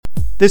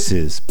This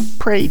is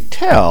Pray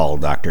Tell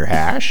Dr.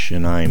 Hash,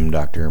 and I'm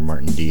Dr.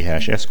 Martin D.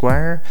 Hash,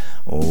 Esquire,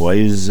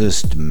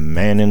 wisest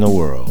man in the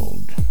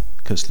world.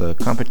 'Cause the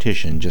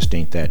competition just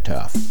ain't that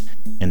tough.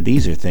 And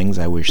these are things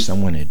I wish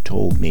someone had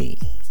told me.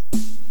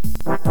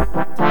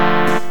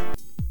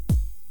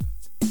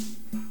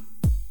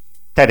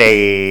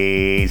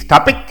 Today's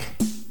topic: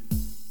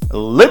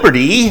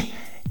 liberty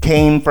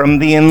came from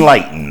the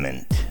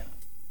Enlightenment.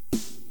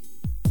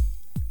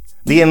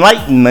 The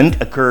Enlightenment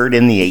occurred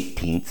in the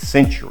 18th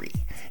century.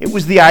 It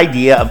was the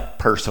idea of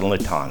personal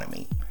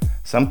autonomy,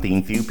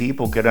 something few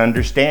people could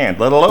understand,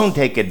 let alone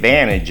take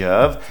advantage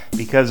of,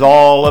 because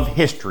all of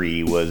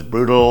history was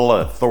brutal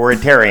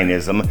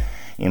authoritarianism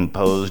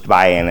imposed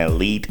by an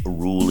elite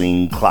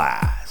ruling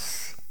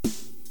class.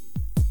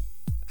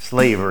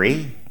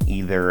 Slavery,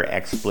 either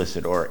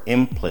explicit or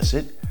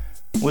implicit,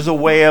 was a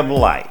way of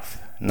life,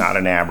 not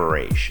an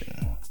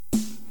aberration.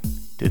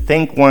 To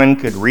think one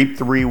could reap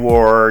the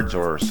rewards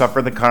or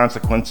suffer the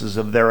consequences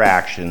of their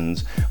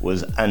actions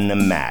was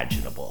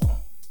unimaginable.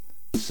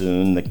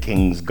 Soon the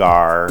King's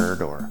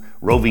Guard or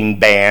roving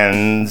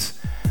bands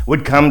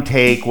would come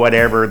take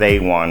whatever they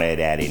wanted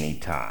at any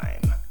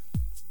time.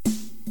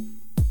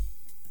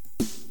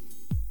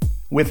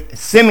 With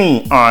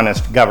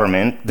semi-honest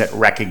government that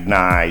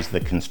recognized the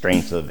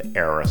constraints of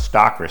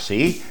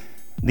aristocracy,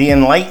 the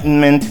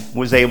Enlightenment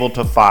was able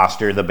to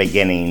foster the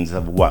beginnings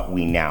of what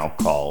we now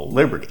call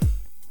liberty.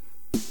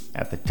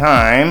 At the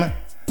time,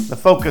 the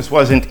focus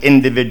wasn't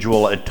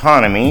individual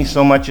autonomy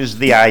so much as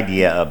the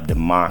idea of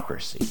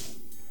democracy.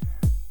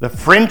 The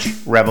French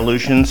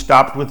Revolution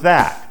stopped with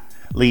that,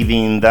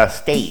 leaving the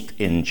state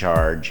in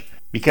charge,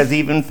 because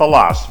even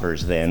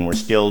philosophers then were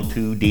still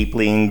too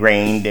deeply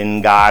ingrained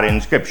in God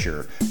and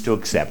Scripture to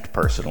accept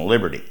personal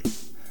liberty,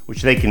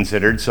 which they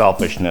considered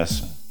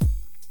selfishness.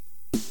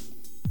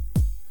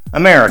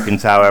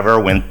 Americans, however,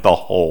 went the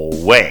whole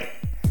way,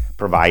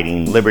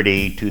 providing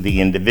liberty to the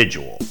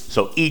individual,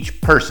 so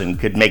each person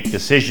could make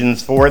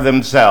decisions for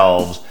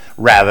themselves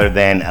rather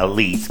than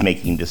elites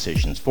making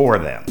decisions for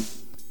them.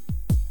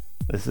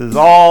 This is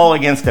all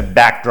against a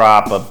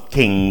backdrop of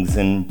kings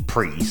and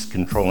priests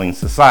controlling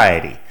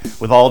society,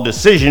 with all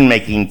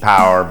decision-making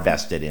power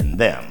vested in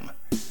them.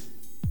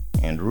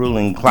 And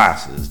ruling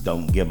classes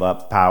don't give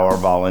up power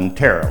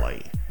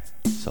voluntarily,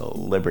 so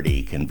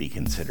liberty can be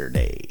considered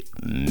a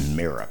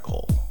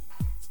miracle.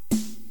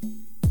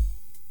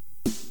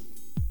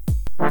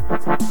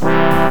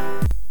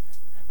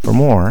 For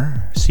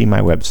more, see my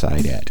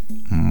website at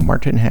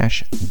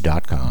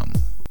martinhash.com.